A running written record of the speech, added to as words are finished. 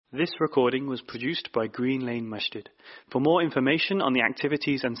This recording was produced by Green Lane Masjid. For more information on the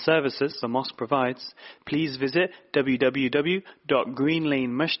activities and services the mosque provides, please visit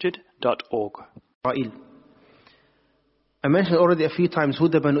www.greenlanemasjid.org. Israel. I mentioned already a few times who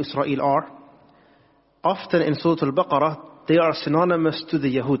the Banu Israel are. Often in Surah Al-Baqarah, they are synonymous to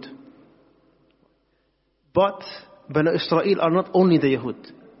the Yahud. But Banu Israel are not only the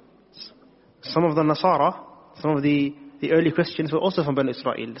Yahud. Some of the Nasara, some of the early Christians were also from Banu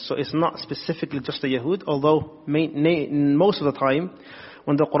Israel. So it's not specifically just the Yahud, although most of the time,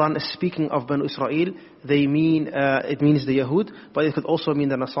 when the Quran is speaking of Banu Israel, it means the Yahud, but it could also mean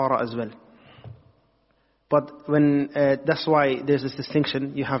the Nasara as well. But that's why there's this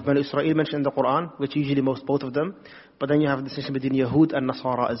distinction. You have Banu Israel mentioned in the Quran, which usually both of them, but then you have a distinction between Yahud and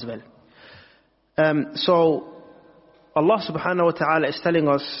Nasara as well. So Allah subhanahu wa ta'ala is telling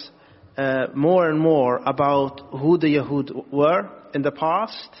us more and more about who the Yahud were in the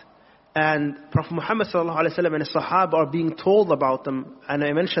past, and Prophet Muhammad sallallahu alaihi wasallam and his Sahaba are being told about them. And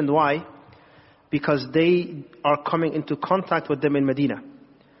I mentioned why, because they are coming into contact with them in Medina.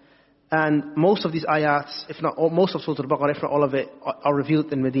 And most of these ayats, if not all, most of Surah Al-Baqarah, if not all of it, are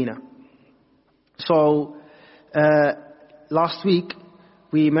revealed in Medina. So last week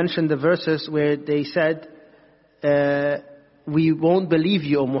we mentioned the verses where they said, we won't believe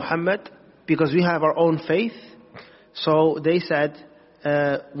you, O Muhammad, because we have our own faith. So they said,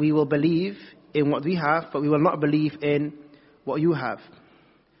 we will believe in what we have, but we will not believe in what you have.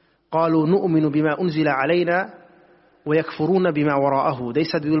 قالوا نؤمن بما أنزل علينا ويكفرون بما وراءه. They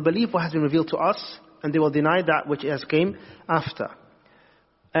said, we will believe what has been revealed to us, and they will deny that which has came after.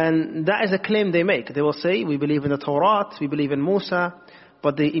 And that is a claim they make. They will say, we believe in the Torah, we believe in Musa,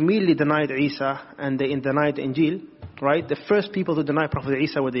 but they immediately denied Isa and they denied the Injil. Right? The first people to deny Prophet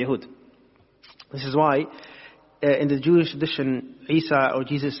Isa were the Yahud. This is why in the Jewish tradition, Isa or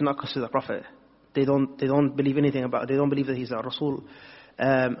Jesus is not considered a prophet. They don't believe anything about it. They don't believe that he's a Rasul.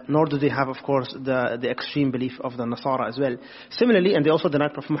 Nor do they have, of course, the extreme belief of the Nasara as well. Similarly, and they also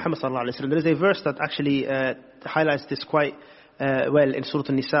denied Prophet Muhammad sallallahu alaihi wasallam. There is a verse that actually highlights this quite well in Surah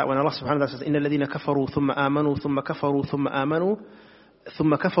An-Nisa, when Allah subhanahu wa ta'ala says, إِنَّ الَّذِينَ كَفَرُوا ثُمَّ آمَنُوا ثُمَّ كَفَرُوا ثُمَّ آمَنُوا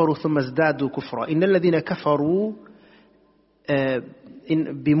ثُمَّ كَفَرُوا ثُمَّ ازْدَادُوا كُفْرًا إِنَّ الَّذِينَ كَفَرُوا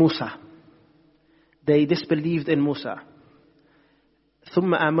بِمُوسَى. They disbelieved in Musa.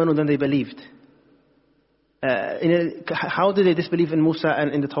 ثُمَّ آمَنُوا, then they believed. How did they disbelieve in Musa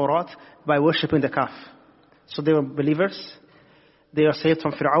and in the Torah? By worshipping the calf. So they were believers. They are saved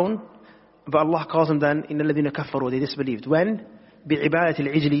from Fir'aun. But Allah calls them then, إِنَّ الَّذِينَ كَفَرُوا. They disbelieved. When? بِعِبَادَةِ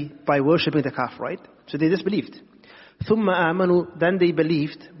الْعِجْلِ. By worshipping the calf, right? So they disbelieved. ثُمَّ آمَنُوا, then they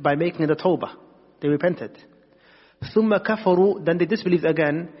believed by making the tawbah. They repented. ثُمَّ كَفَرُوا, then they disbelieved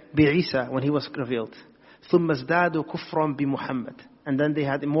again بِعِيسَى, when he was revealed. ثُمَّ ازْدَادُوا كُفْرًا بِمُحَمَّدٍ, and then they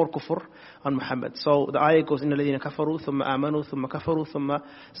had more kufr on Muhammad. So the ayah goes, إِنَّ الَّذِينَ كَفَرُوا ثُمَّ آمَنُوا ثُمَّ كَفَرُوا ثُمَّ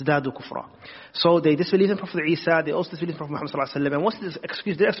ازْدَادُوا كُفْرًا. So they disbelieved in Prophet Isa, they also disbelieved in Prophet Muhammad sallallahu alaihi wasallam. And what's this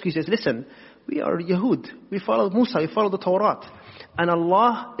excuse? Their excuse is, listen, we are Yahud, we follow Musa, we follow the Torah. And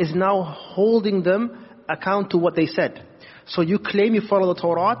Allah is now holding them account to what they said. So you claim you follow the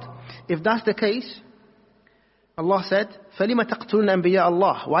Torah. If that's the case, Allah said, فَلِمَ تَقْتُلُونَ أَنْبِيَاءَ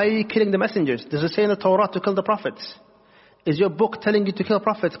اللَّهِ. Why are you killing the messengers? Does it say in the Torah to kill the prophets? Is your book telling you to kill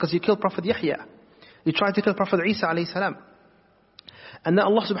prophets because you killed Prophet Yahya? You tried to kill Prophet Isa alayhi salam. And then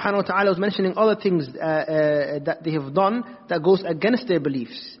Allah subhanahu wa ta'ala was mentioning other things that they have done that goes against their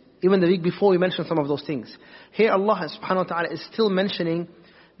beliefs. Even the week before we mentioned some of those things. Here Allah subhanahu wa ta'ala is still mentioning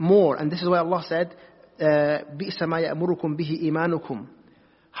more. And this is why Allah said, بِئْسَ مَا يَأْمُرُكُمْ بِهِ إِيمَانُكُمْ.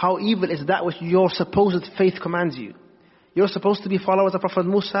 How evil is that which your supposed faith commands you? You're supposed to be followers of Prophet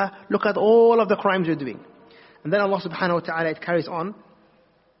Musa. Look at all of the crimes you're doing. And then Allah subhanahu wa ta'ala, it carries on.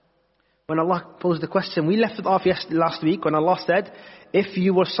 When Allah posed the question, we left it off last week when Allah said, if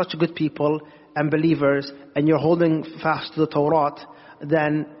you were such good people and believers and you're holding fast to the Torah,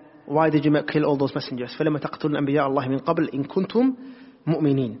 then why did you kill all those messengers? فَلَمَ تَقْتُلُونَ أَنْبِيَاءَ اللَّهِ مِنْ قَبْلِ إِن كُنْتُمْ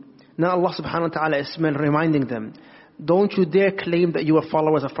مُؤْمِنِينَ. Now Allah subhanahu wa ta'ala is reminding them, don't you dare claim that you are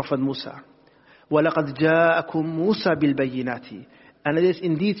followers of Prophet Musa. وَلَقَدْ جَاءَكُمْ مُوسَى بِالْبَيِّنَاتِ. And it is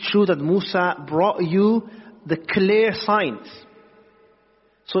indeed true that Musa brought you the clear signs.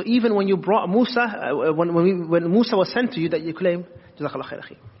 So even when you brought Musa, when Musa was sent to you, that you claim, Jazakallah khair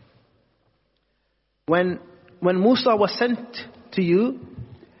akhi. When Musa was sent to you,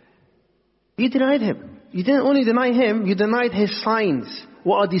 you denied him. You didn't only deny him, you denied his signs.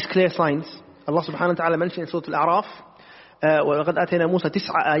 What are these clear signs? Allah subhanahu wa ta'ala mentioned in Surah Al-A'raf, وَلَقَدْ آتَيْنَا مُوسَى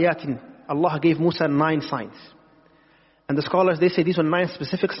 9 آيَاتٍ. Allah gave Musa 9 signs. And the scholars, they say these were 9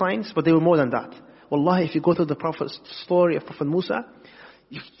 specific signs, but they were more than that. Wallahi, if you go through the Prophet's story of Prophet Musa,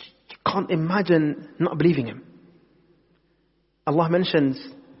 can't imagine not believing him. Allah mentions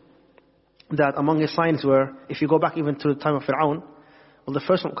that among his signs were, if you go back even to the time of Fir'aun, well, the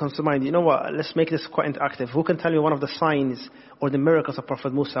first one comes to mind, you know what, let's make this quite interactive. Who can tell me one of the signs or the miracles of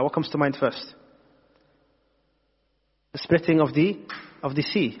Prophet Musa? What comes to mind first? The splitting of the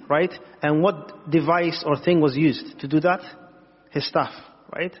sea, right? And what device or thing was used to do that? His staff,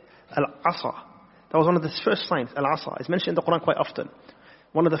 right? Al-Asa. That was one of the first signs, Al-Asa. It's mentioned in the Quran quite often.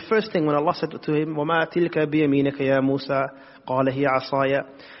 One of the first things when Allah said to him, وَمَا تِلْكَ بِيَمِينِكَ يَا مُوسَى قَالَ هِيَ عَصَايَ.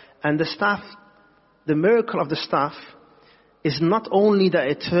 And the staff, the miracle of the staff is not only that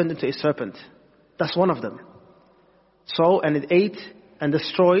it turned into a serpent. That's one of them. So, and it ate and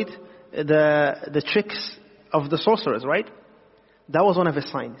destroyed the tricks of the sorcerers, right? That was one of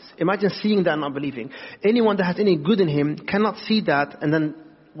his signs. Imagine seeing that and not believing. Anyone that has any good in him cannot see that and then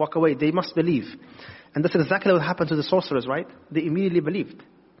walk away. They must believe. And that's exactly what happened to the sorcerers, right? They immediately believed.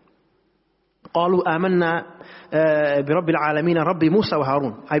 قالوا آمنا برب العالمين رب موسى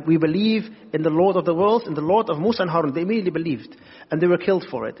وهارون. We believe in the Lord of the worlds, in the Lord of Musa and Harun. They immediately believed. And they were killed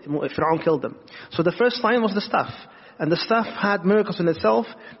for it. Fir'aun killed them. So the first sign was the staff. And the staff had miracles in itself.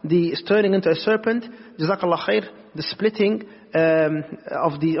 The turning into a serpent. Jazakallah khair. The splitting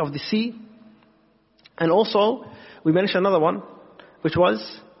of the sea. And also, we mentioned another one, which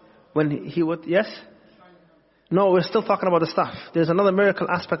was when he would, yes? No, we're still talking about the staff. There's another miraculous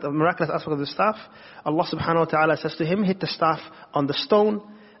aspect of the staff. Allah subhanahu wa ta'ala says to him, hit the staff on the stone.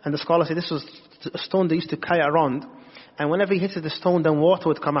 And the scholars say this was a stone they used to carry around. And whenever he hits the stone, then water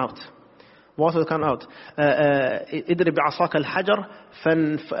would come out. Water would come out. اضرب بعصاك الحجر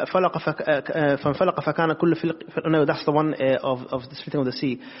فانفلق فكان كل فلق. No, that's the one of the splitting of the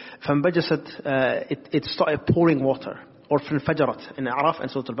sea. فانبجست, it started pouring water. Or فانفجرت in A'raf and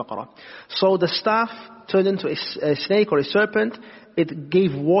Surah Al-Baqarah. So the staff turned into a snake or a serpent. It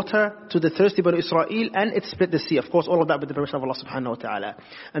gave water to the thirsty Banu Israel and it split the sea. Of course, all of that with the permission of Allah subhanahu wa ta'ala.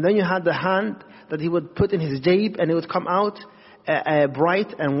 And then you had the hand that he would put in his jayb and it would come out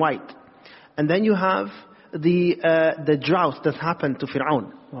bright and white. And then you have the drought that happened to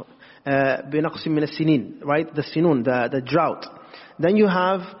Fir'aun. بنقص من السنين, right? The sinun, the drought. Then you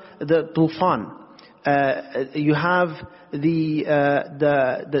have the tufan. You have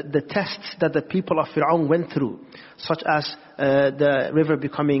the tests that the people of Fir'aun went through, such as the river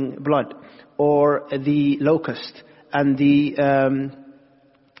becoming blood, or the locust, and the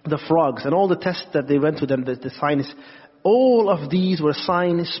frogs, and all the tests that they went through, and the signs. All of these were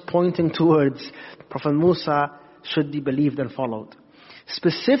signs pointing towards Prophet Musa should be believed and followed.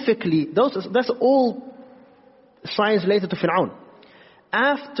 Specifically, that's all signs related to Fir'aun.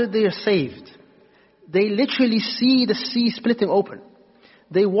 After they are saved, they literally see the sea splitting open.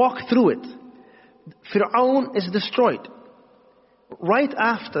 They walk through it. Fir'aun is destroyed. Right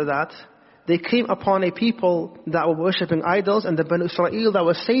after that, they came upon a people that were worshipping idols, and the Banu Israel that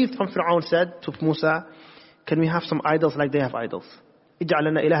were saved from Fir'aun said to Musa, can we have some idols like they have idols? اجعل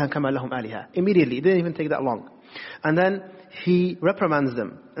لنا إلها كما لهم آلهة. Immediately, it didn't even take that long. And then he reprimands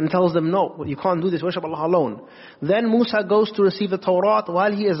them and tells them, no, you can't do this, worship Allah alone. Then Musa goes to receive the Torah.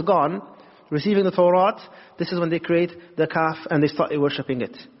 While he is gone, receiving the Torah, this is when they create the calf and they start worshipping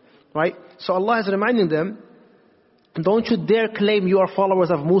it. Right? So Allah is reminding them, don't you dare claim you are followers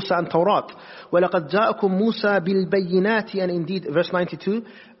of Musa and Torah. وَلَقَدْ جَاءَكُمْ مُوسَى بِالْبَيِّنَاتِ. And indeed, verse 92,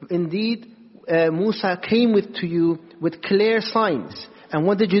 indeed, Musa came to you with clear signs. And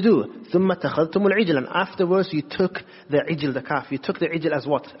what did you do? ثُمَّ تَخَذْتُمُ الْعِجْلَ. And afterwards you took the ijl, the calf. You took the ijl as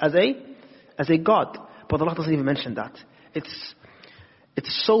what? As a god. But Allah doesn't even mention that.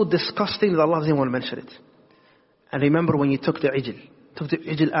 It's so disgusting that Allah doesn't even want to mention it. And remember when you took the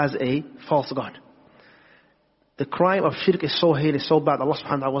ijl as a false god. The crime of shirk is so heinous, so bad. Allah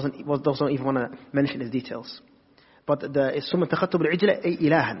subhanahu wa ta'ala doesn't even want to mention its details. But ثُمَّ تَخَذْتُمُ الْعِجْلَ أي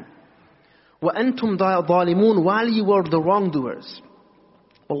إِلَهًا وَأَنْتُمْ ظَالِمُونَ. While you were the wrongdoers.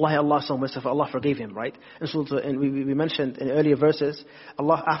 Wallahi, Allah is so merciful. Allah forgave him, right? And we mentioned in earlier verses,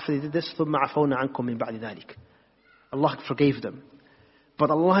 Allah, after they did this, ثُمَّ عَفَوْنَا عَنْكُمْ مِنْ بَعْدِ ذَلِكَ. Allah forgave them. But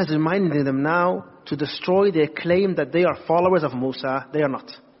Allah is reminding them now to destroy their claim that they are followers of Musa. They are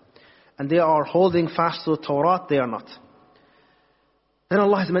not. And they are holding fast to the Torah. They are not. Then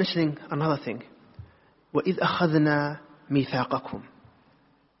Allah is mentioning another thing. وَإِذْ أَخَذْنَا مِيثَاقَكُمْ.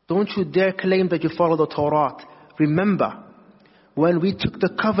 Don't you dare claim that you follow the Torah. Remember, when we took the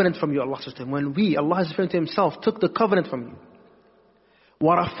covenant from you, Allah says to him, when we, Allah is referring to himself, took the covenant from you.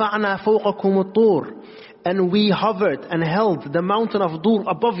 وَرَفَعْنَا فَوْقَكُمُ الطُّورِ. And we hovered and held the mountain of Dur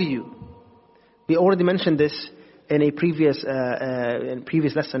above you. We already mentioned this in a previous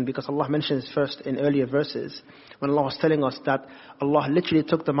lesson, because Allah mentions first in earlier verses, when Allah was telling us that Allah literally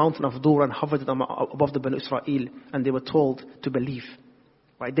took the mountain of Dur and hovered it above the Banu Israel, and they were told to believe.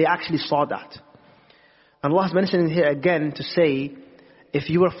 Right? They actually saw that. And Allah is mentioning here again to say, if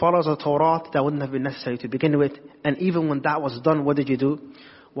you were followers of Torah, that wouldn't have been necessary to begin with. And even when that was done, what did you do?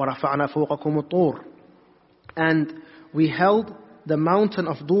 وَرَفَعْنَا فَوْقَكُمُ الطُّورِ. And we held the mountain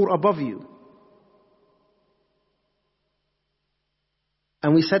of Dur above you.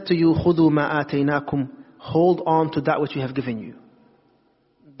 And we said to you, خُذُوا مَا آتَيْنَاكُمْ. Hold on to that which we have given you.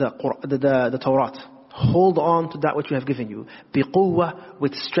 The Torah. Hold on to that which we have given you. بِقُوَّةٍ,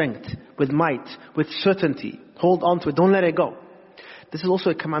 with strength, with might, with certainty. Hold on to it. Don't let it go. This is also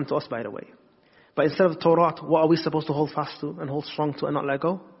a command to us, by the way. But instead of Torah, what are we supposed to hold fast to and hold strong to and not let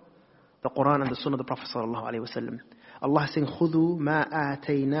go? The Quran and the Sunnah of the Prophet sallallahu alaihi wasallam. Allah is saying, خُذُوا مَا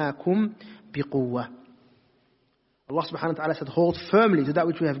آتَيْنَاكُمْ بِقُوَّةٍ. Allah subhanahu wa ta'ala said, hold firmly to that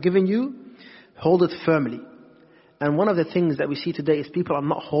which we have given you. Hold it firmly. And one of the things that we see today is people are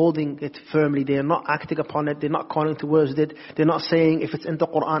not holding it firmly. They are not acting upon it. They're not calling towards it. They're not saying, if it's in the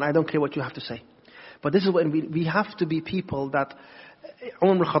Quran, I don't care what you have to say. But this is when we have to be people that...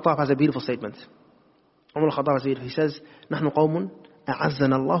 Umar al-Khattab has a beautiful statement. Umar al-Khattab has a beautiful, he says, نَحْنُ قَوْمٌ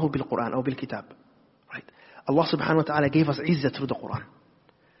أَعَزَّنَا اللَّهُ بِالْقُرْآنِ أو بِالْكِتَابِ. Right? Allah subhanahu wa ta'ala gave us izzah through the Quran.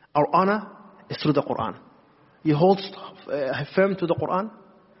 Our honor is through the Quran. You hold firm to the Quran,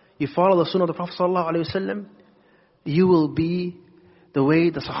 you follow the Sunnah of the Prophet sallallahu alaihi wasallam, you will be the way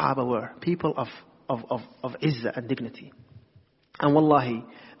the Sahaba were, people of izzah and dignity. And wallahi,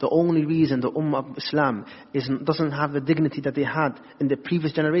 the only reason the Ummah of Islam doesn't have the dignity that they had in the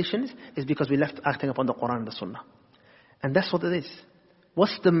previous generations is because we left acting upon the Quran and the Sunnah. And that's what it is.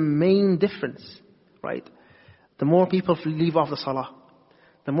 What's the main difference? Right? The more people leave off the Salah,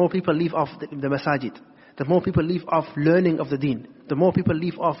 the more people leave off the Masajid, the more people leave off learning of the Deen, the more people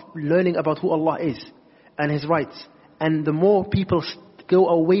leave off learning about who Allah is and His rights, and the more people go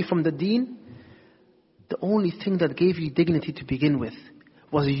away from the Deen, the only thing that gave you dignity to begin with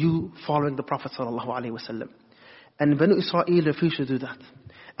was you following the Prophet sallallahu alaihi wasallam. And Banu Israel refused to do that.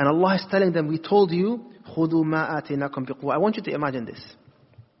 And Allah is telling them, we told you, خُذُوا مَا آتَيْنَاكُمْ بِقُوَّةٍ. I want you to imagine this.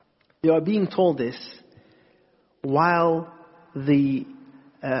 You are being told this while the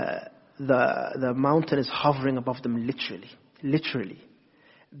mountain is hovering above them, literally.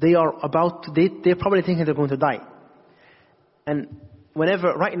 They're probably thinking they're going to die. And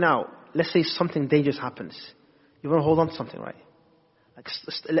whenever, right now, let's say something dangerous happens, you want to hold on to something, right?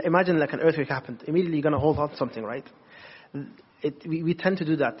 Imagine like an earthquake happened. Immediately you're going to hold on to something, right? We tend to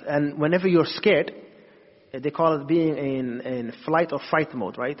do that. And whenever you're scared, they call it being in flight or fright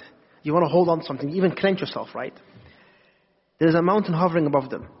mode, right? You want to hold on to something, even clench yourself, right? There's a mountain hovering above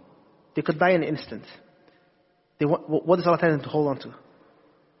them. They could die in an instant. What is Allah telling them to hold on to?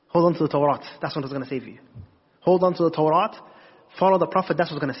 Hold on to the Torah. That's what's going to save you. Hold on to the Torah. Follow the Prophet.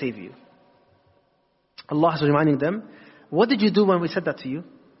 That's what's going to save you. Allah is reminding them, what did you do when we said that to you?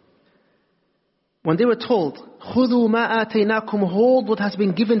 When they were told, خُذُوا مَا آتَيْنَاكُمْ, hold what has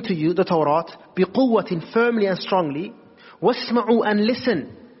been given to you, the Torah, بِقُوَّةٍ, firmly and strongly, وَاسْمَعُوا, and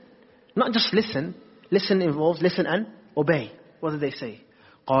listen. Not just listen. Listen involves listen and obey. What did they say?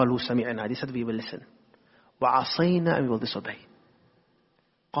 قَالُوا سَمِعْنَا, they said we will listen. وَعَصَيْنَا, and we will disobey.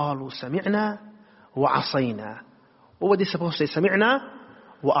 قَالُوا سَمِعْنَا وَعَصَيْنَا. What were they supposed to say? سَمِعْنَا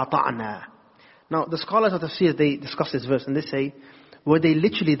وَأَطَعْنَا. Now, the scholars of Tafsir, they discuss this verse and they say, were they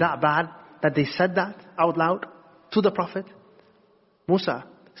literally that bad that they said that out loud to the Prophet? Musa,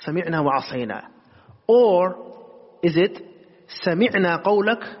 سَمِعْنَا وَعَصَيْنَا. Or is it, سَمِعْنَا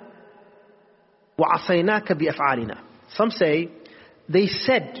قَوْلَكَ وَعَصَيْنَاكَ بِأَفْعَالِنَا. Some say, they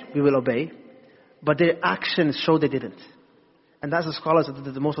said we will obey, but their actions show they didn't. And that's the scholars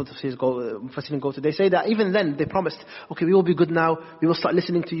that most of the Tafsirs go to. They say that even then they promised, okay, we will be good now, we will start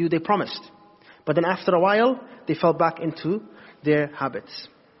listening to you. They promised. But then after a while, they fell back into their habits.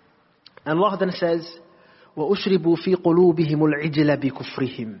 And Allah then says, وَأُشْرِبُوا فِي قُلُوبِهِمُ الْعِجْلَ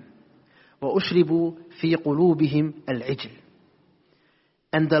بِكُفْرِهِمْ. وَأُشْرِبُوا فِي قُلُوبِهِمْ الْعِجْلَ.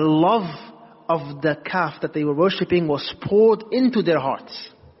 And the love of the calf that they were worshipping was poured into their hearts.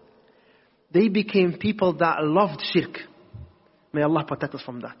 They became people that loved shirk. May Allah protect us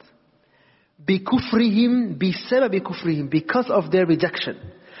from that. بِكُفْرِهِمْ بِسَبَبِ كُفْرِهِمْ, because of their rejection.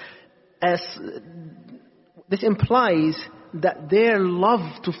 As this implies that their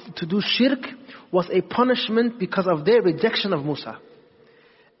love to do shirk was a punishment because of their rejection of Musa.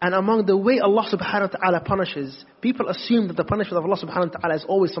 And among the way Allah subhanahu wa ta'ala punishes, people assume that the punishment of Allah subhanahu wa ta'ala is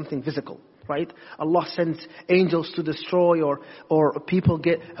always something physical, right? Allah sends angels to destroy, or people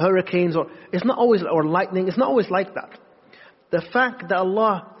get hurricanes, or it's not always, or lightning. It's not always like that. The fact that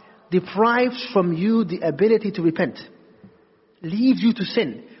Allah deprives from you the ability to repent, leaves you to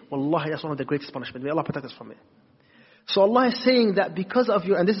sin, wallahi, that's one of the greatest punishments. May Allah protect us from it. So Allah is saying that because of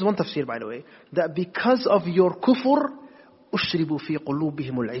your, and this is one tafsir by the way, that because of your kufr, أُشْرِبُوا فِي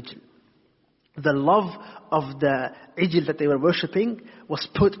قُلُوبِهِمُ الْعِجْلِ. The love of the ijl that they were worshipping was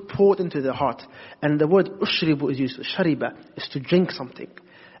poured into their heart. And the word ushribu is used, shariba, is to drink something.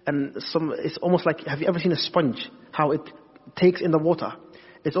 And it's almost like, have you ever seen a sponge? How it takes in the water.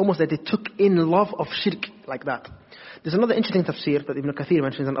 It's almost that they took in love of shirk like that. There's another interesting tafsir that Ibn Kathir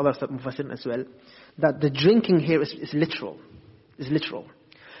mentions and other mufassirin as well, that the drinking here is literal. Is literal.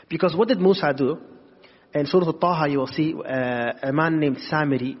 Because what did Musa do? In Surah Al-Taha you will see a man named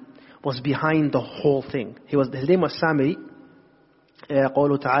Samiri was behind the whole thing. His name was Samiri.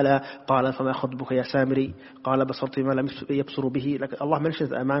 قوله تعالى قال فما خطبك يا سامري قال بصرت ما لم يبصروا به. Like Allah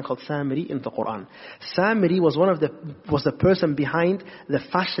mentions a man called Samiri in the Quran. Samiri was the person behind the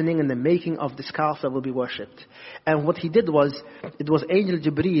fashioning and the making of this calf that will be worshipped. And what he did was, it was Angel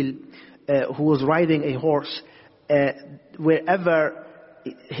Jibreel who was riding a horse. Wherever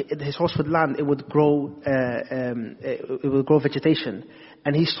his horse would land, it would grow vegetation.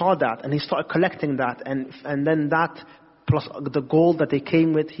 And he saw that, and he started collecting that, and then that plus the gold that they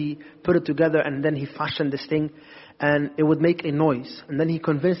came with, he put it together, and then he fashioned this thing, and it would make a noise. And then he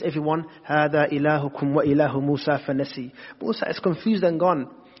convinced everyone, هَذَا إِلَهُكُمْ وَإِلَهُ مُوسَى فَنَسِي. Musa is confused and gone.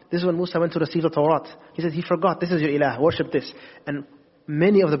 This is when Musa went to receive the Torah. He said, he forgot, this is your ilah, worship this. And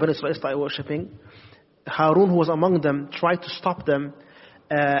many of the Bani Israel started worshipping. Harun, who was among them, tried to stop them,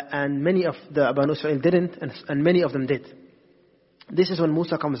 and many of the Bani Israel didn't, and many of them did. This is when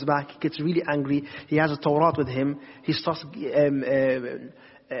Musa comes back. He gets really angry. He has a Torah with him. He starts getting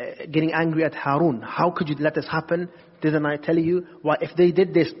angry at Harun. How could you let this happen? Didn't I tell you? Why, if they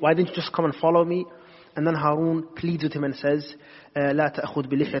did this, why didn't you just come and follow me? And then Harun pleads with him and says, لا تأخذ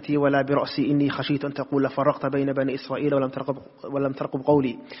بلحيتي ولا برأسي إني خشيت أن تقول فرقت بين بني إسرائيل ولم ترقب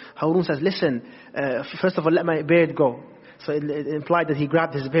قولي. Harun says, listen, first of all, let my beard go. So it implied that he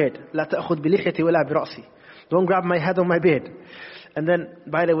grabbed his beard. لا تأخذ بلحيتي ولا برأسي. Don't grab my head or my beard. And then,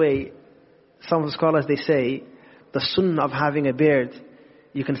 by the way, some of the scholars, they say, the sunnah of having a beard,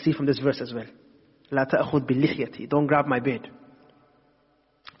 you can see from this verse as well. لا تأخذ بلحيتي. Don't grab my beard.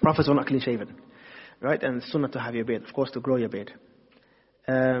 Prophets were not clean shaven. Right? And sunnah to have your beard, of course, to grow your beard.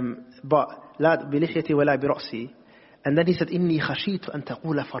 But لا بلحيتي ولا برأسي. And then he said, إِنِّي خَشِيتُ أَن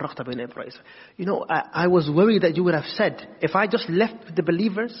تَقُولَ فَرَّقْتَ بَيْنَ إِبْرَائِيلَ. You know, I was worried that you would have said, if I just left the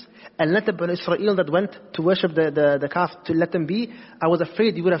believers and let the Bani Israel that went to worship the calf, to let them be, I was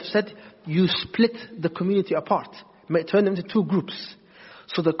afraid you would have said, you split the community apart, turn them into two groups.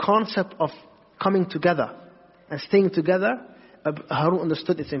 So the concept of coming together and staying together, Harun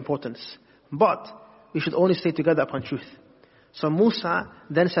understood its importance. But we should only stay together upon truth. So Musa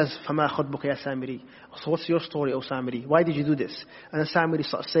then says, فَمَا خَطْبُكَ يَا سَامِرِي. So what's your story, O Samiri? Why did you do this? And then Samiri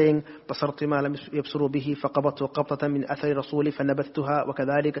starts saying, بَصَرْتِ مَا لَمْ يَبْصُرُوا بِهِ فَقَبَضْتُ قَبْضَةً مِنْ أَثَرِ رَسُولِ فَنَبَذْتُهَا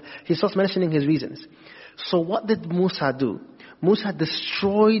وَكَذَلِكَ. He starts mentioning his reasons. So what did Musa do? Musa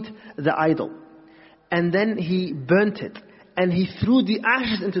destroyed the idol. And then he burnt it. And he threw the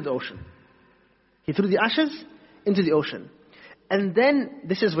ashes into the ocean. He threw the ashes into the ocean. And then,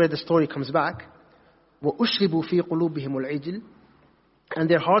 this is where the story comes back. وَأُشْرِبُوا فِي قُلُوبِهِمُ الْعِجْلِ. And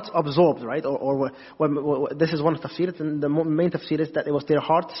their hearts absorbed, right? Or this is one of the tafsir, and the main tafsir is that it was their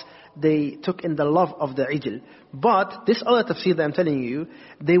hearts, they took in the love of the ijl. But this other tafsir that I'm telling you,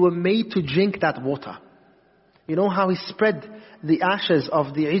 they were made to drink that water. You know how he spread the ashes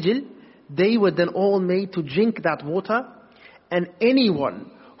of the ijl? They were then all made to drink that water. And anyone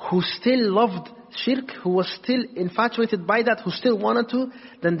who still loved shirk, who was still infatuated by that, who still wanted to,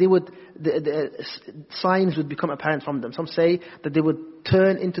 then they would, the signs would become apparent from them. Some say that they would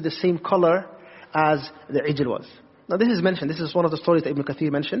turn into the same color as the ijl was. Now this is mentioned, this is one of the stories that Ibn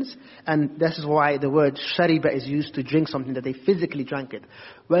Kathir mentions, and this is why the word shariba is used to drink something, that they physically drank it.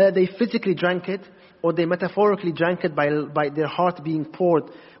 Whether they physically drank it, or they metaphorically drank it by their heart being poured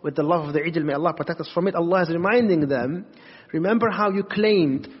with the love of the ijl, may Allah protect us from it. Allah is reminding them, remember how you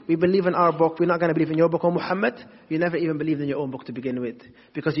claimed, we believe in our book, we're not going to believe in your book, O Muhammad? You never even believed in your own book to begin with.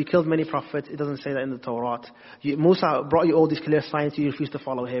 Because you killed many prophets, it doesn't say that in the Torah. Musa brought you all these clear signs, you refused to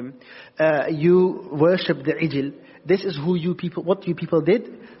follow him. You worshipped the ijl. This is what you people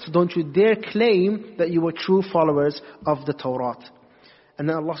did. So don't you dare claim that you were true followers of the Torah. And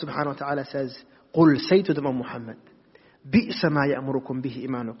then Allah subhanahu wa ta'ala says, قُلْ, say to them, O Muhammad, بِئْسَ مَا يَأْمُرُكُمْ بِهِ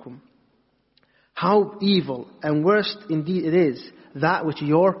إِيمَانُكُمْ. How evil and worst indeed it is, that which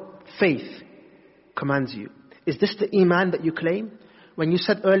your faith commands you. Is this the iman that you claim? When you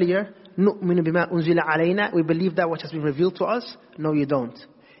said earlier, نُؤْمِنُ بِمَا أُنزِلَ عَلَيْنَا, we believe that which has been revealed to us? No, you don't.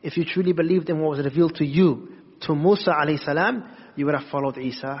 If you truly believed in what was revealed to you, to Musa alayhi salam, you would have followed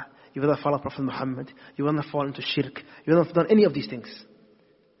Isa, you would have followed Prophet Muhammad, you wouldn't have fallen into shirk, you wouldn't have done any of these things.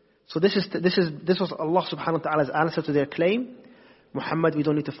 So this was Allah subhanahu wa ta'ala's answer to their claim. Muhammad, we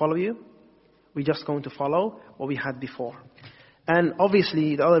don't need to follow you. We're just going to follow what we had before. And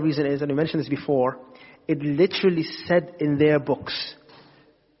obviously, the other reason is, and we mentioned this before, it literally said in their books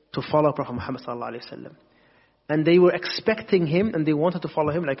to follow Prophet Muhammad sallallahu alaihi wasallam. And they were expecting him and they wanted to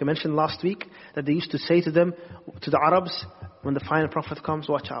follow him. Like I mentioned last week, that they used to say to them, to the Arabs, when the final prophet comes,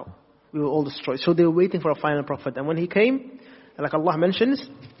 watch out. We will all destroy. So they were waiting for a final prophet. And when he came, like Allah mentions,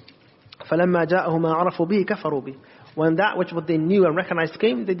 فَلَمَّا جَاءَهُ مَا عَرَفُوا بِهِ كَفَرُوا بِهِ. When that which what they knew and recognized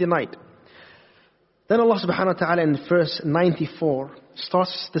came, they denied. Then Allah subhanahu wa ta'ala in verse 94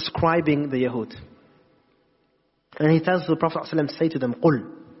 starts describing the Yahud. And he tells the Prophet ﷺ, say to them,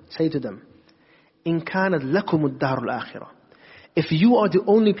 قُلْ, say to them, إِن كَانَتْ لَكُمُ الدَّارُ الْآخِرَةِ. If you are the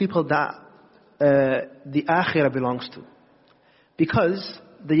only people that the Akhirah belongs to. Because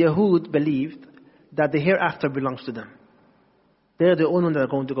the Yahud believed that the hereafter belongs to them. They're the only ones that are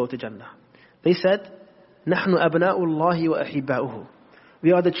going to go to Jannah. They said, نَحْنُ أَبْنَاءُ اللَّهِ وَأَحِبَّاؤُهُ.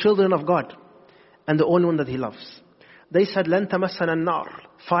 We are the children of God and the only one that He loves. They said, لَن تَمَسَّنَا النَّارِ.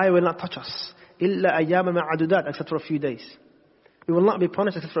 Fire will not touch us. إِلَّا أَيَّامًا مَعْدُودَاتٍ. Except for a few days. We will not be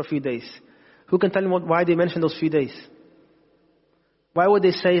punished except for a few days. Who can tell me why they mentioned those few days? Why would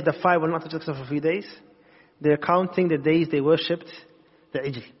they say the fire will not touch us except for a few days? They're counting the days they worshipped the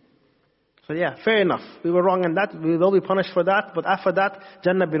Ijl. So yeah, fair enough. We were wrong in that. We will be punished for that. But after that,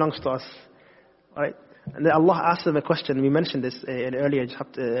 Jannah belongs to us. Alright? And then Allah asked them a question. We mentioned this in earlier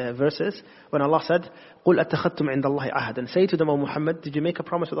verses. When Allah said, قُلْ أَتَّخَذْتُمْ عِنْدَ اللَّهِ عَهْدًا. Say to them, O Muhammad, did you make a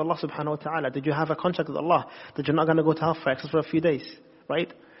promise with Allah subhanahu wa ta'ala? Did you have a contract with Allah that you're not going to go to hellfire except for a few days?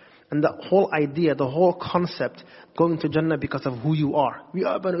 Right? And the whole idea, the whole concept, going to Jannah because of who you are. We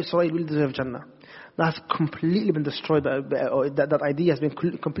are Banu Israel, we deserve Jannah. That has completely been destroyed. That idea has been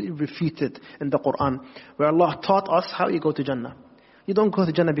completely refuted in the Quran. Where Allah taught us how you go to Jannah. You don't go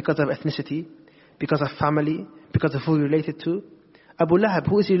to Jannah because of ethnicity, because of family, because of who you're related to. Abu Lahab,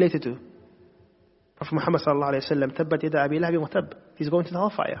 who is he related to? Prophet Muhammad sallallahu alayhi wa sallam, Tabbat yada Abi Lahab wa tab. He's going to the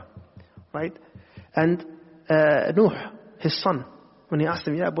hellfire. Right? And Nuh, his son, when he asked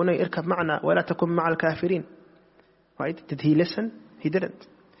him, Ya bunay irkab ma'ana wa la takum ma'al kafirin. Right? Did he listen? He didn't.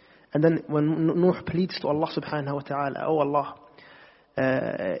 And then when Nuh pleads to Allah subhanahu wa ta'ala, oh Allah,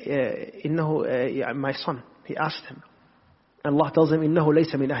 innahu, my son, he asked him. Allah tells him, innahu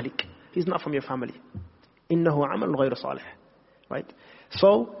laysa min ahlik. He's not from your family. Innahu amal ghayru salih. Right?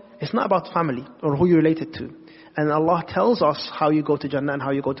 So, it's not about family or who you're related to. And Allah tells us how you go to Jannah and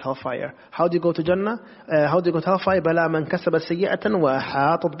how you go to hellfire. How do you go to Jannah? How do you go to hellfire? بَلَا مَنْ كَسَبَ سَيِّئَةً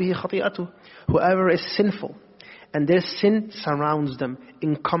وَأَحَاطَتْ بِهِ خَطِيئَتُهُ. Whoever is sinful, and their sin surrounds them,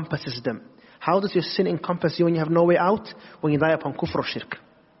 encompasses them. How does your sin encompass you when you have no way out? When you die upon kufr or shirk.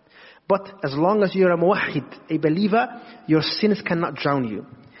 But as long as you're a muwahhid, a believer, your sins cannot drown you.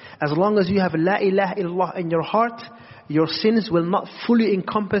 As long as you have la ilaha illallah in your heart, your sins will not fully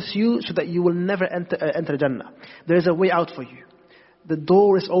encompass you so that you will never enter Jannah. There is a way out for you. The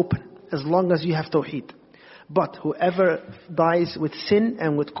door is open as long as you have tawheed. But whoever dies with sin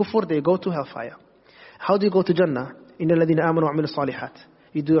and with kufr, they go to hellfire. How do you go to Jannah? إِنَّ الَّذِينَ آمَنُوا وَعَمِلُوا الصَّالِحَاتِ.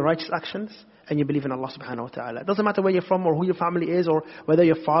 You do righteous actions and you believe in Allah subhanahu wa ta'ala. It doesn't matter where you're from or who your family is or whether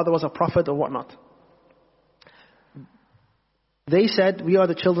your father was a prophet or whatnot. They said, we are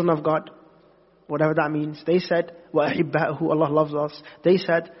the children of God. Whatever that means. They said, وَأَحِبَّاءُهُ, Allah loves us. They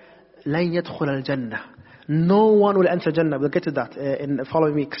said, لَن يَدْخُلَ الْجَنَّةِ. No one will enter Jannah. We'll get to that in the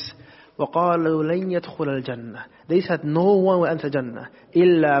following weeks. وَقَالُوا لَن يَدْخُلَ الْجَنَّةِ. They said, no one will enter Jannah.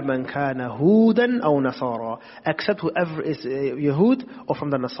 إِلَّا مَنْ كَانَ هُودًا أَوْ نَصَارًا. Except whoever is Yahud or from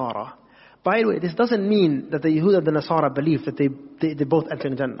the Nasara. By the way, this doesn't mean that the Yahud and the Nasara believe that they both enter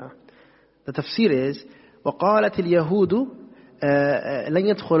in Jannah. The tafsir is, وَقَالَتِ الْيَهُودُ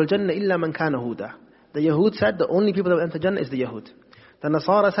لَن يَدْخُلَ الْجَنَّةِ إِلَّا مَنْ كَانَ هُودًا. The Yahud said the only people that will enter Jannah is the Yahud. The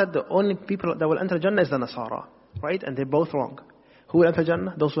Nasara said the only people that will enter Jannah is the Nasara. Right? And they're both wrong. Who will enter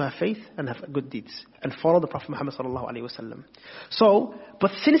Jannah? Those who have faith and have good deeds. And follow the Prophet Muhammad sallallahu alayhi wa sallam. So,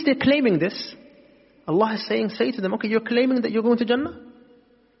 but since they're claiming this, Allah is saying, say to them, okay, you're claiming that you're going to Jannah?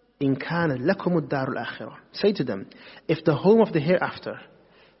 إِن كَانَ لَكُمُ الدَّارُ الْآخِرَةِ. Say to them, if the home of the hereafter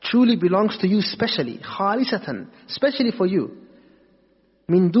truly belongs to you specially, خَالِصَةً, specially for you,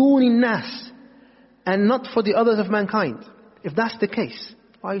 مِن دُونِ النَّاسِ, and not for the others of mankind. If that's the case,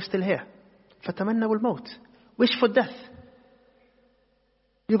 why are you still here? فَتَمَنَّوُا الْمَوْتِ. Wish for death.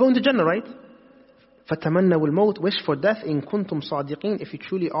 You're going to Jannah, right? فَتَمَنَّوُا الْمَوْتِ. Wish for death in kuntum صَادِقِينَ, if you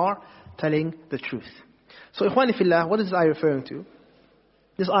truly are telling the truth. So, Ikhwani fillah, what is this ayah referring to?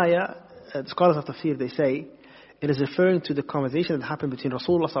 This ayah, the scholars of tafsir, they say, it is referring to the conversation that happened between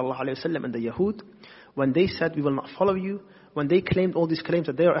Rasulullah sallallahu alayhi wa sallam and the Yahud, when they said, we will not follow you, when they claimed all these claims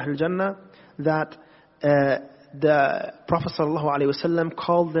that they are Ahlul Jannah, that the Prophet sallallahu alayhi wa sallam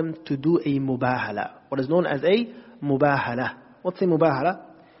called them to do a mubahala, what is known as a mubahala. What's a mubahala?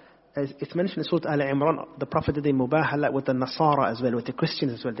 As it's mentioned in Surah Al-Imran, the Prophet did a mubahala with the Nasara as well, with the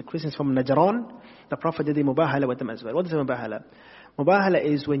Christians as well. The Christians from Najran, the Prophet did a mubahala with them as well. What is a mubahala? Mubahala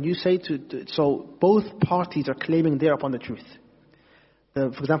is when you say so both parties are claiming they're upon the truth. For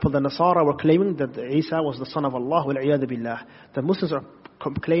example, the Nasara were claiming that Isa was the son of Allah, wal-'iyadu billah. The Muslims are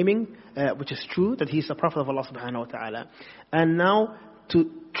claiming, which is true, that he's the Prophet of Allah subhanahu wa ta'ala. And now, to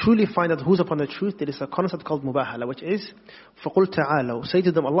truly find out who's upon the truth, there is a concept called mubahala, which is, فَقُلْ تَعَالَوْا. Say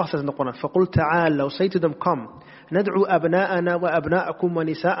to them, Allah says in the Quran, فَقُلْ تَعَالَوْا. Say to them, come. نَدْعُوا أَبْنَاءَنَا وَأَبْنَاءَكُمْ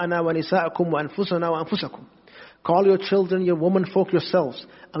وَنِسَاءَنَا وَنِسَاءَكُمْ وَأَنفُسَنَا وَأَنفُسَكُمْ. Call your children, your women folk yourselves.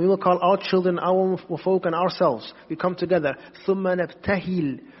 And we will call our children, our women folk and ourselves. We come together. ثُمَّ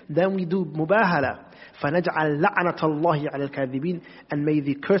نَبْتَهِلْ. Then we do mubahala. فَنَجْعَلْ لَعْنَةَ اللَّهِ عَلَى الْكَاذِبِينَ. And may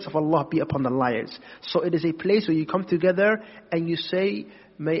the curse of Allah be upon the liars. So it is a place where you come together and you say,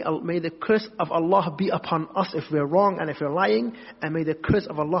 may the curse of Allah be upon us if we're wrong and if we're lying. And may the curse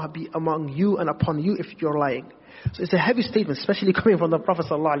of Allah be among you and upon you if you're lying. So it's a heavy statement, especially coming from the Prophet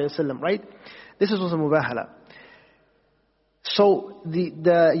ﷺ, right? This was a mubahala. So the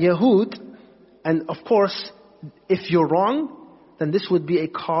Yahud, and of course, if you're wrong, then this would be a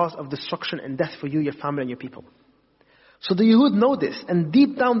cause of destruction and death for you, your family, and your people. So the Yahud know this, and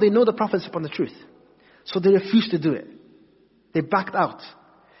deep down they know the Prophet is upon the truth. So they refuse to do it. They backed out.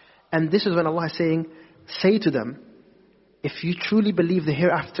 And this is when Allah is saying, say to them, if you truly believe the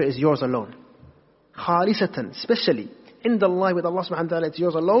hereafter is yours alone, khalisatan, especially, inda Allah, with Allah subhanahu wa ta'ala, it's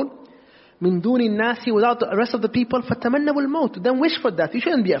yours alone, min duni nasi, without the rest of the people, فَتَمَنَّوُا الْمَوْتِ. Then wish for that. You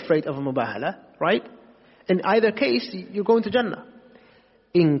shouldn't be afraid of a mubahala, right? In either case, you're going to Jannah.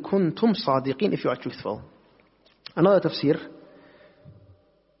 In kuntum sadiqin, if you are truthful. Another tafsir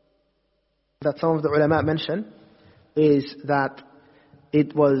that some of the ulama mention is that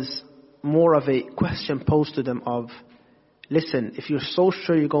it was more of a question posed to them of, listen, if you're so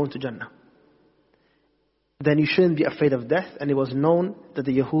sure you're going to Jannah, then you shouldn't be afraid of death. And it was known that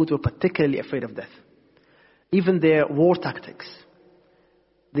the Yahud were particularly afraid of death. Even their war tactics.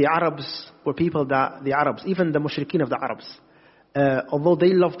 The Arabs were people that, even the mushrikeen of the Arabs, although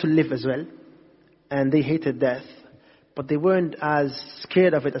they loved to live as well, and they hated death, but they weren't as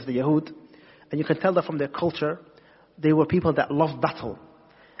scared of it as the Yahud. And you can tell that from their culture, they were people that loved battle.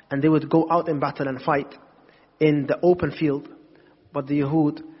 And they would go out in battle and fight in the open field. But the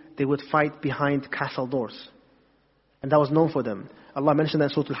Yahud, they would fight behind castle doors. And that was known for them. Allah mentioned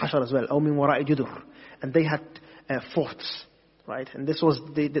that in Surah Al-Hashr as well. أَوْ مِنْ وَرَاءِ جُدُرٍ. And they had forts, right? And this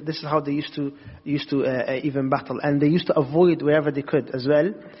is how they used to even battle. And they used to avoid wherever they could as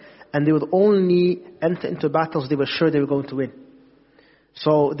well. And they would only enter into battles they were sure they were going to win.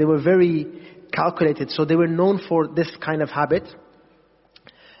 So they were very calculated. So they were known for this kind of habit.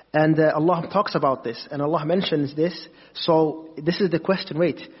 And Allah talks about this, and Allah mentions this. So this is the question,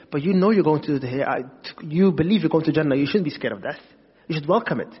 wait, but you know you're going to you believe you're going to Jannah, you shouldn't be scared of death. You should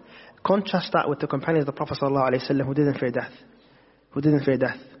welcome it. Contrast that with the companions of the Prophet ﷺ who didn't fear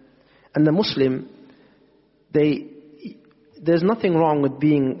death. And the Muslim, there's nothing wrong with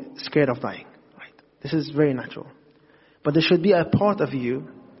being scared of dying. Right? This is very natural. But there should be a part of you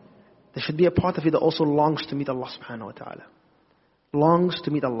that also longs to meet Allah subhanahu wa ta'ala. Longs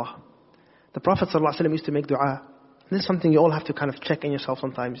to meet Allah. The Prophet ﷺ used to make dua. This is something you all have to kind of check in yourself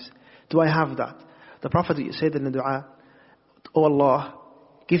sometimes. Do I have that? The Prophet said in the dua, Oh Allah,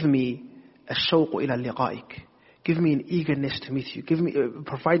 give me a shawq ila liqa'ik. Give me an eagerness to meet you.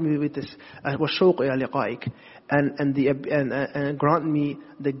 Provide me with this shawq ila liqa'ik, and grant me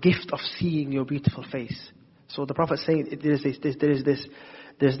the gift of seeing your beautiful face. So the Prophet is saying there's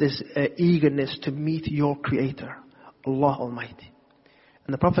this eagerness to meet your Creator, Allah Almighty.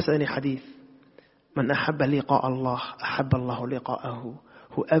 And the Prophet said in a hadith, Man ahabba liqa Allah, ahabba Allahu liqa'ahu.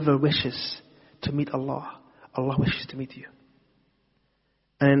 Whoever wishes to meet Allah, Allah wishes to meet you.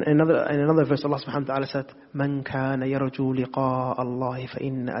 And in another verse, Allah subhanahu wa ta'ala said, Man kana yarju liqa Allah, fa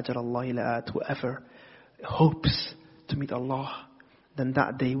inna ajra Allahi la'at. Whoever hopes to meet Allah, then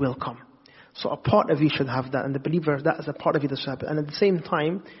that day will come. So a part of you should have that, and the believer, that is a part of you that should have it. And at the same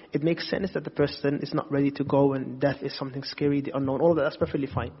time, it makes sense that the person is not ready to go and death is something scary, the unknown, all of that, that's perfectly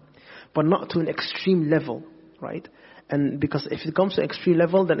fine. But not to an extreme level, right? And because if it comes to extreme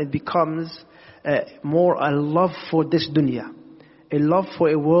level, then it becomes more a love for this dunya. A love for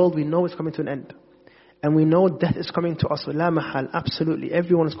a world we know is coming to an end. And we know death is coming to us. La mahal, absolutely.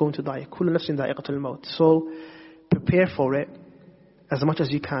 Everyone is going to die. كل نفس ذائقة الموت. So prepare for it as much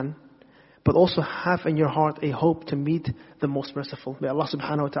as you can. But also have in your heart a hope to meet the most merciful. May Allah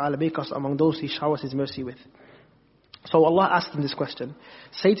subhanahu wa ta'ala make us among those He showers His mercy with. So Allah asked them this question.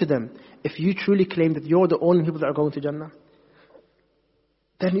 Say to them, if you truly claim that you're the only people that are going to Jannah,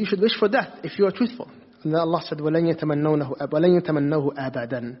 then you should wish for death if you are truthful. And then Allah said, وَلَن يَتَمَنَّوهُ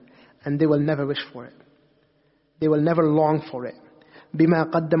أَبَدًا. And they will never wish for it. They will never long for it.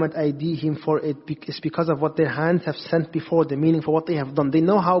 بِمَا قَدَّمَتْ أَيْدِيهِمْ. For it is because of what their hands have sent before them, meaning for what they have done. They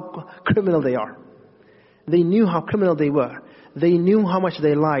know how criminal they are. They knew how criminal they were. They knew how much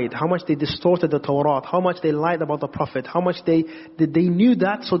they lied, how much they distorted the Torah, how much they lied about the Prophet, how much they knew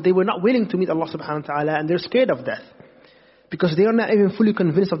that, so they were not willing to meet Allah subhanahu wa ta'ala, and they're scared of death. Because they are not even fully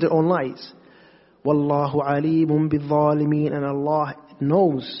convinced of their own lies. وَاللَّهُ عَلِيمٌ بِالظَّالِمِينَ. And Allah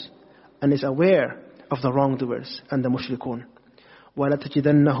knows and is aware of the wrongdoers and the mushrikun.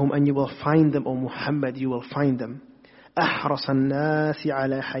 وَلَتَجِدَنَّهُمْ. And you will find them, O Muhammad, you will find them. أَحْرَصَ النَّاسِ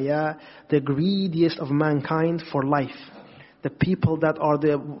عَلَى حَيَاةٍ. The greediest of mankind for life. The people that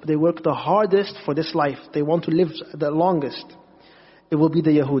they work the hardest for this life. They want to live the longest. It will be the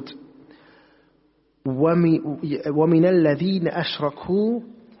Yahud. وَمِنَ الَّذِينَ أَشْرَكُوا.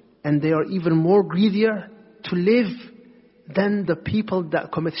 And they are even more greedier to live than the people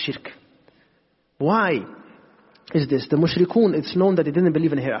that commit shirk. Why is this? The mushrikun, it's known that they didn't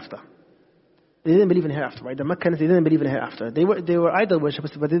believe in hereafter. They didn't believe in hereafter, right? The Meccans, they didn't believe in hereafter. They were idol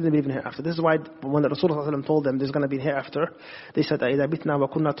worshippers, but they didn't believe in hereafter. This is why when the Rasulullah told them there's going to be hereafter, they said, إِذَا بِتْنَا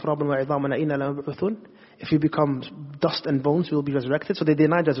وَكُنَّا تُرَابًا وَعِظَامًا إِنَّا لَمَبْعُثُونَ. If we become dust and bones, we will be resurrected. So they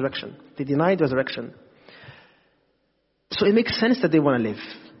denied resurrection. They denied resurrection. So it makes sense that they want to live.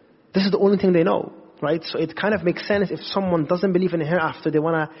 This is the only thing they know, right? So it kind of makes sense if someone doesn't believe in hereafter, they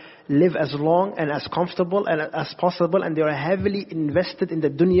want to live as long and as comfortable and as possible, and they are heavily invested in the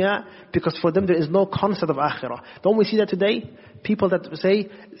dunya because for them there is no concept of akhirah. Don't we see that today? People that say,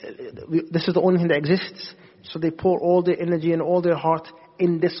 this is the only thing that exists, so they pour all their energy and all their heart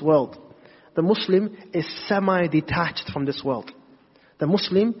in this world. The Muslim is semi-detached from this world. The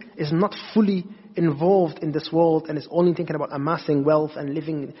Muslim is not fully involved in this world and is only thinking about amassing wealth and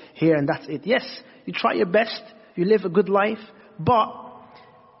living here and that's it. Yes, you try your best, you live a good life, but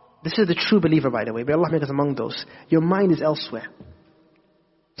this is the true believer, by the way. May Allah make us among those. Your mind is elsewhere.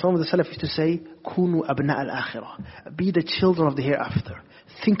 Some of the Salaf used to say, "Kunu abna al-akhirah." Be the children of the hereafter.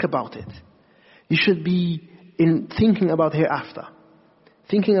 Think about it. You should be in thinking about hereafter.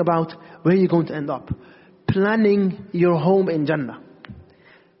 Thinking about where you're going to end up. Planning your home in Jannah.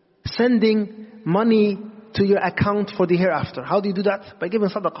 Sending money to your account for the hereafter. How do you do that? By giving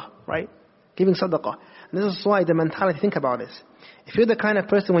sadaqah, right? Giving sadaqah. And this is why the mentality, think about this. If you're the kind of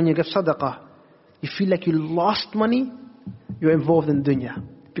person when you give sadaqah, you feel like you lost money, you're involved in dunya.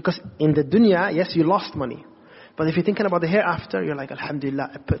 Because in the dunya, yes, you lost money. But if you're thinking about the hereafter, you're like,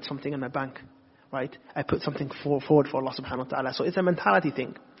 alhamdulillah, I put something in my bank. Right? I put something forward for Allah subhanahu wa ta'ala. So it's a mentality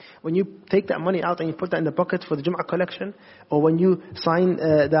thing. When you take that money out and you put that in the bucket for the Jum'ah collection, or when you sign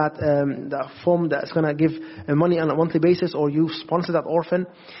that form that's going to give money on a monthly basis, or you sponsor that orphan,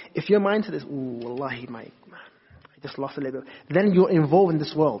 if your mindset is, ooh, wallahi, man, I just lost a little bit, then you're involved in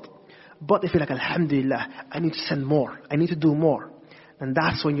this world. But if you're like, alhamdulillah, I need to send more, I need to do more, then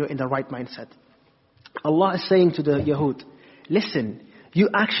that's when you're in the right mindset. Allah is saying to the Yahud, listen, you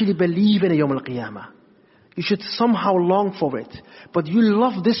actually believe in a Yawm al-Qiyamah. You should somehow long for it. But you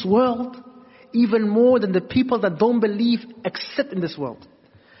love this world even more than the people that don't believe except in this world.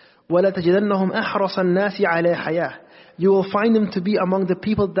 وَلَتَجِدَنَّهُمْ أَحْرَصَ النَّاسِ عَلَيْهِ حَيَاةٍ. You will find them to be among the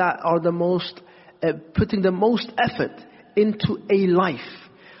people that are the most, putting the most effort into a life.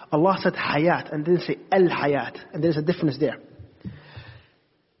 Allah said hayat and didn't say al-hayat. And there's a difference there.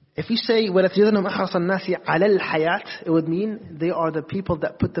 If we say وَلَتَجِدَنَّهُمْ أَحْرَصَ النَّاسِ عَلَى الْحَيَاةِ, it would mean they are the people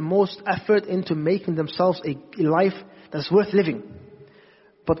that put the most effort into making themselves a life that's worth living.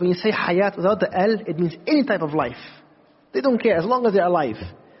 But when you say hayat without the L, it means any type of life. They don't care as long as they're alive.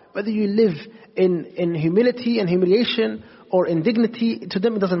 Whether you live in humility and humiliation or in dignity, to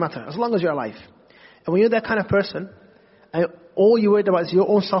them it doesn't matter, as long as you're alive. And when you're that kind of person, and all you're worried about is your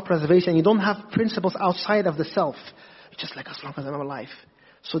own self-preservation, you don't have principles outside of the self, you're just like, as long as I'm alive.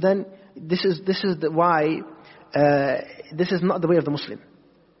 So then, this is not the way of the Muslim.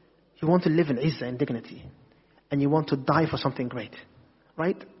 You want to live in izzah and dignity. And you want to die for something great.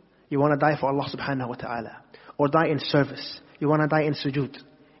 Right? You want to die for Allah subhanahu wa ta'ala. Or die in service. You want to die in sujood.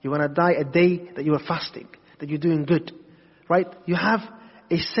 You want to die a day that you are fasting. That you're doing good. Right? You have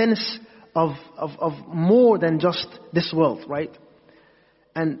a sense of more than just this world. Right?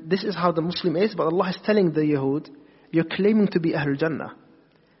 And this is how the Muslim is. But Allah is telling the Yahud, you're claiming to be Ahlul Jannah.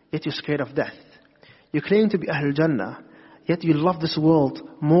 Yet you're scared of death. You're claiming to be Ahlul Jannah. Yet you love this world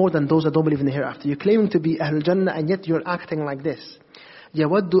more than those that don't believe in the hereafter. You're claiming to be Ahlul Jannah and yet you're acting like this.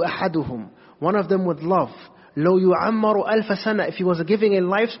 يَوَدُّ أَحَدُهُمْ One of them would love. لَوْ يُعَمَّرُ أَلْفَ سَنَةٍ If he was giving a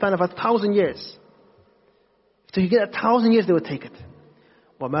lifespan of 1,000 years. So you get 1,000 years, they would take it.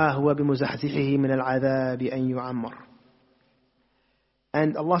 وَمَا هُوَ بِمُزَحْزِحِهِ مِنَ الْعَذَابِ أَن يُعَمَّرُ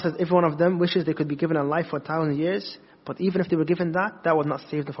And Allah says, if one of them wishes they could be given a life for 1,000 years, but even if they were given that, that would not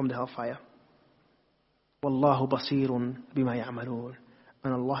save them from the hellfire. وَاللَّهُ بَصِيرٌ بِمَا يَعْمَلُونَ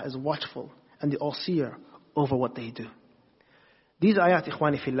And Allah is watchful and the all-seer over what they do. These ayat,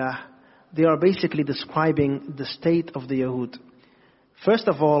 ikhwani fillah, they are basically describing the state of the Yahud. First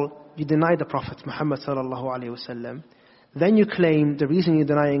of all, you deny the Prophet Muhammad sallallahu alayhi wasallam. Then you claim the reason you're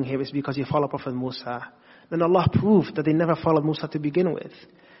denying him is because you follow Prophet Musa. Then Allah proved that they never followed Musa to begin with.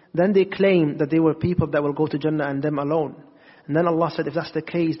 Then they claim that they were people that will go to Jannah and them alone. And then Allah said, if that's the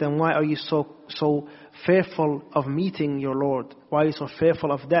case, then why are you so fearful of meeting your Lord? Why are you so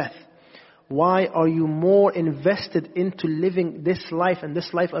fearful of death? Why are you more invested into living this life and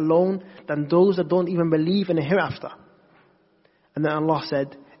this life alone than those that don't even believe in a hereafter? And then Allah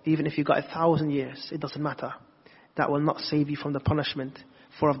said, even if you got 1,000 years, it doesn't matter. That will not save you from the punishment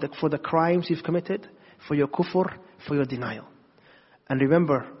for the crimes you've committed, for your kufr, for your denial. And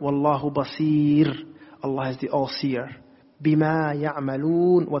remember, Wallahu Basir, Allah is the all-seer. Bima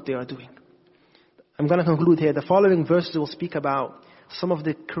ya'malun, what they are doing. I'm going to conclude here. The following verses will speak about some of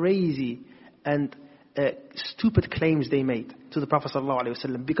the crazy and stupid claims they made to the Prophet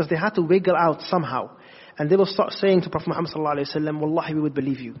ﷺ, because they had to wiggle out somehow. And they will start saying to Prophet Muhammad ﷺ, Wallahi, we would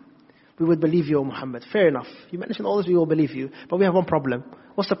believe you. We would believe you, O Muhammad. Fair enough. You mentioned all this, we will believe you. But we have one problem.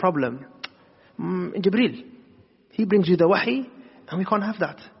 What's the problem? Jibreel. He brings you the wahi, and we can't have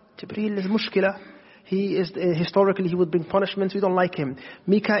that. Jibreel is mushkila. He is, historically, he would bring punishments. We don't like him.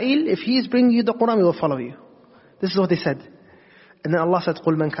 Mikael, if he is bringing you the Quran, we will follow you. This is what they said. And then Allah said,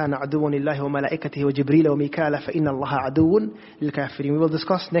 قُلْ مَنْ كَانَ عَدُوًا لِلَّهِ وَمَلَائِكَتِهِ وَجِبْرِيلَ وَمِكَالَ فَإِنَّ اللَّهَ عَدُوٌ لِلْكَافِرِينَ. We will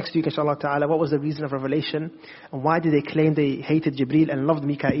discuss next week, inshallah ta'ala, what was the reason of revelation, and why did they claim they hated Jibreel and loved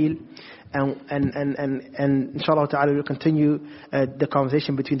Mikael, and inshallah ta'ala, we will continue the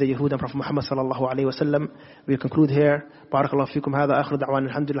conversation between the Yahud and Prophet Muhammad sallallahu alayhi wa sallam. We will conclude here. Barakallahu fikum. هذا آخر دعوانا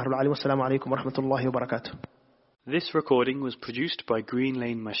الحمد لله رب العالمين والسلام عليكم ورحمة الله وبركاته. This recording was produced by Green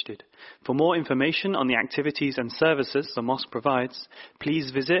Lane Masjid. For more information on the activities and services the mosque provides,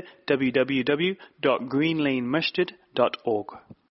 please visit www.greenlanemasjid.org.